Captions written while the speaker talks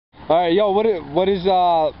Alright, yo, what is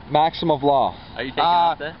Maxim of Law? Are you taking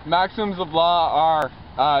off there? Maxims of law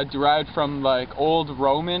are derived from like old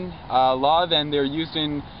Roman law, then they're used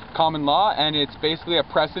in common law, and it's basically a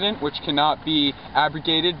precedent which cannot be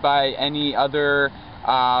abrogated by any other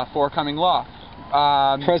forthcoming law.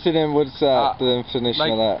 Precedent, what's the definition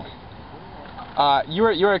of that? You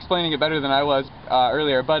were explaining it better than I was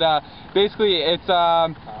earlier, but basically it's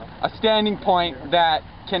a standing point that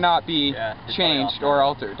cannot be changed or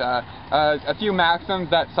altered. A few maxims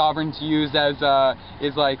that sovereigns use as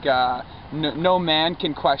is like no man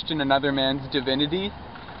can question another man's divinity.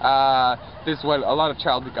 This is what a lot of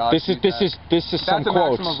childhood gods. This is some quotes. That's a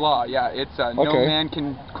maxim of law. Yeah, it's no man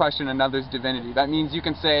can question another's divinity. That means you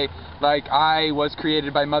can say like I was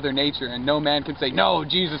created by Mother Nature, and no man can say no,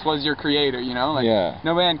 Jesus was your creator. You know, like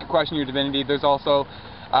no man can question your divinity. There's also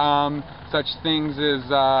such things as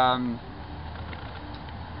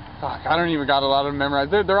I don't even got a lot of them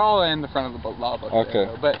memorized. They're all in the front of the law book. Okay.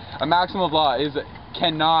 There, but a maxim of law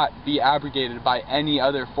cannot be abrogated by any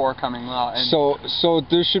other forthcoming law. And so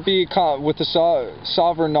there should be with the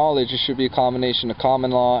sovereign knowledge, there should be a combination of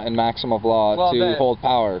common law and maxim of law to hold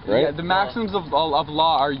power, right? Yeah, the maxims of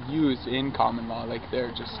law are used in common law. Like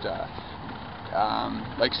they're just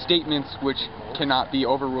like statements which cannot be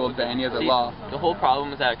overruled by any other law. The whole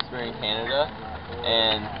problem is that we're in Canada,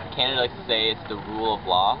 and Canada likes to say it's the rule of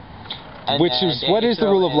law. And, what is the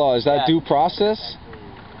rule of law? Is that due process?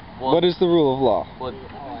 Well, what is the rule of law? Well,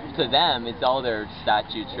 to them, it's all their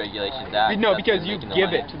statutes, regulations, acts. No, because you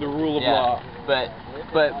give it to the rule of law.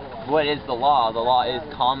 But what is the law? The law is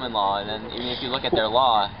common law, and then even if you look at their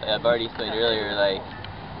law, I've already explained earlier, like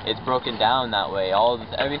it's broken down that way.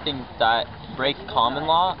 Everything that breaks common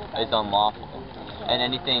law is unlawful, and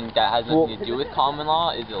anything that has nothing to do with common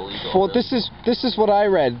law is illegal. Well, this is what I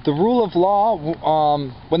read. The rule of law,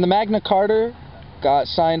 when the Magna Carta got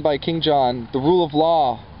signed by King John, the rule of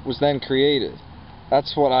law was then created.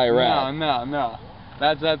 That's what I read. No.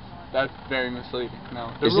 That's very misleading. No.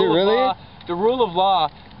 Is it really? The rule of law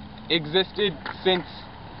existed since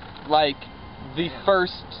like the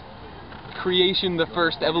first creation, the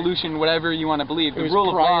first evolution, whatever you want to believe. The rule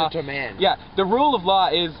of law to man. Yeah, the rule of law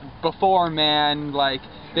is before man. Like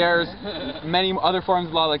there's many other forms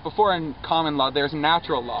of law. Like before in common law, there's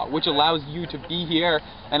natural law, which allows you to be here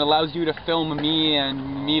and allows you to film me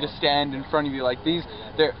and me to stand in front of you. Like there's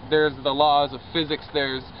the laws of physics.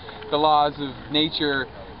 There's the laws of nature.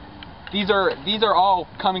 These are all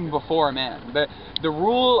coming before man. The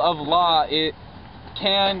rule of law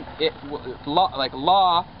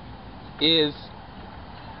law is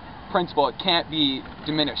principle. It can't be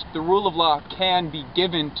diminished. The rule of law can be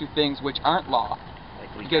given to things which aren't law,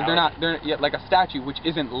 because they're yet like a statute which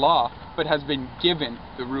isn't law but has been given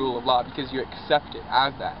the rule of law because you accept it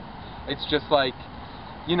as that. It's just like,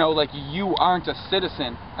 you know, like you aren't a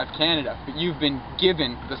citizen of Canada, but you've been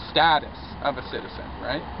given the status of a citizen,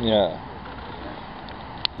 right? Yeah.